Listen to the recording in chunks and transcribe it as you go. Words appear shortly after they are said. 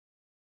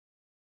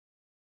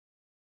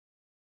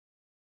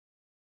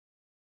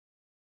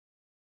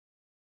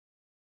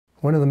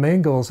One of the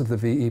main goals of the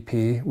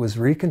VEP was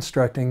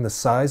reconstructing the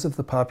size of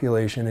the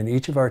population in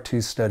each of our 2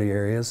 study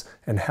areas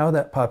and how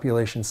that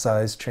population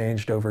size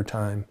changed over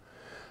time.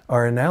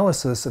 Our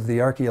analysis of the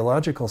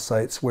archaeological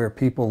sites where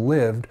people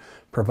lived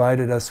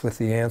provided us with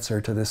the answer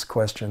to this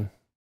question.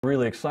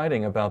 Really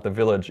exciting about the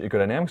Village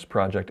Ecodynamics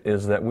Project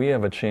is that we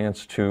have a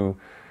chance to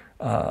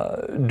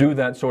do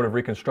that sort of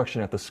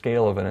reconstruction at the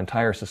scale of an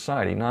entire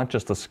society, not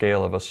just the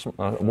scale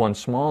of one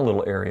small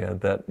little area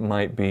that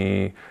might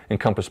be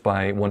encompassed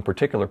by one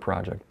particular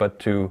project, but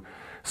to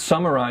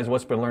summarize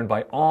what's been learned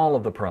by all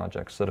of the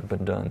projects that have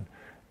been done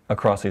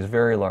across these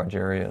very large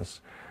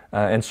areas.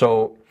 And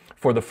so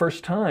for the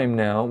first time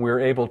now,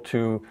 we're able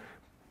to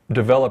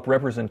develop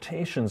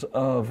representations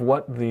of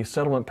what the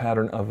settlement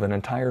pattern of an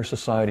entire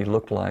society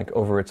looked like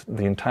over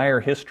the entire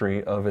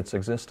history of its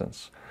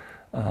existence.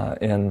 I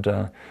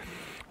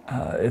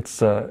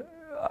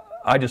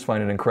just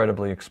find it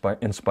incredibly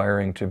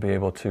inspiring to be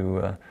able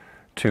to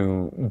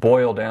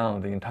boil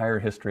down the entire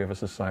history of a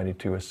society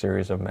to a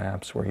series of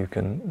maps where you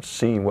can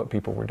see what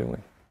people were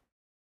doing.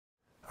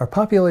 Our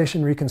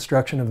population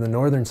reconstruction of the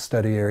northern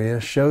study area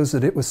shows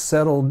that it was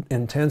settled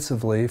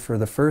intensively for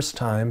the first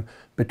time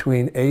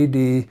between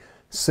AD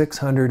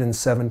 600 and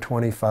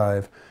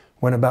 725,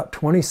 when about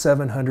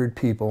 2,700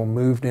 people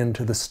moved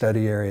into the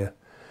study area.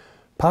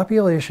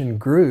 Population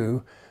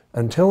grew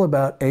until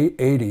about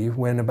 880,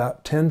 when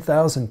about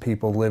 10,000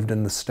 people lived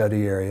in the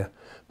study area.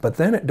 But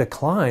then it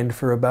declined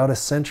for about a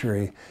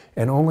century,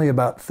 and only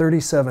about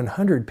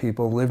 3,700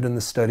 people lived in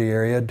the study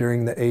area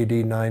during the AD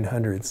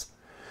 900s.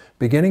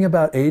 Beginning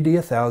about AD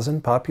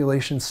 1000,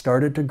 population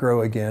started to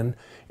grow again,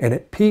 and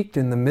it peaked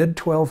in the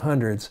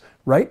mid-1200s,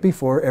 right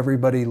before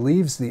everybody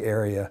leaves the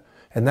area,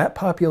 and that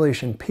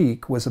population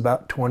peak was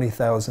about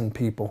 20,000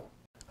 people.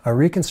 Our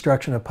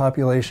reconstruction of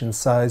population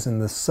size in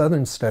the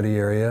southern study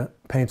area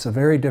paints a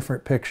very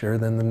different picture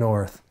than the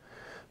north.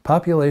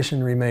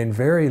 Population remained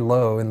very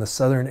low in the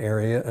southern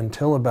area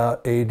until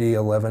about AD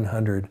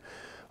 1100.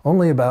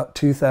 Only about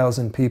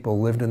 2,000 people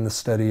lived in the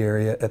study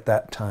area at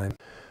that time.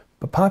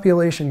 But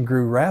population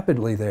grew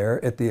rapidly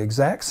there at the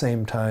exact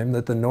same time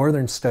that the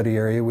northern study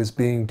area was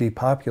being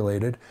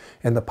depopulated,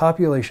 and the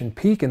population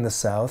peak in the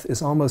south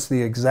is almost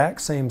the exact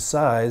same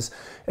size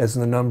as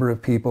the number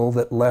of people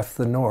that left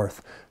the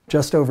north,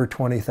 just over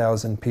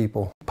 20,000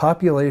 people.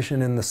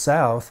 Population in the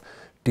south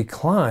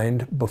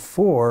declined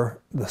before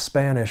the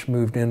Spanish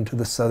moved into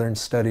the southern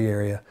study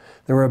area.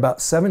 There were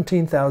about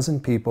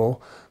 17,000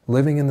 people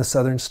living in the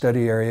southern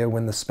study area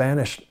when the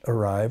Spanish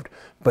arrived,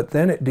 but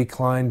then it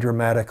declined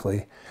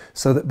dramatically,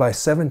 so that by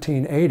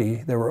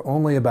 1780 there were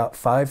only about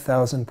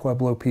 5,000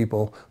 Pueblo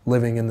people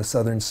living in the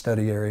southern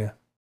study area.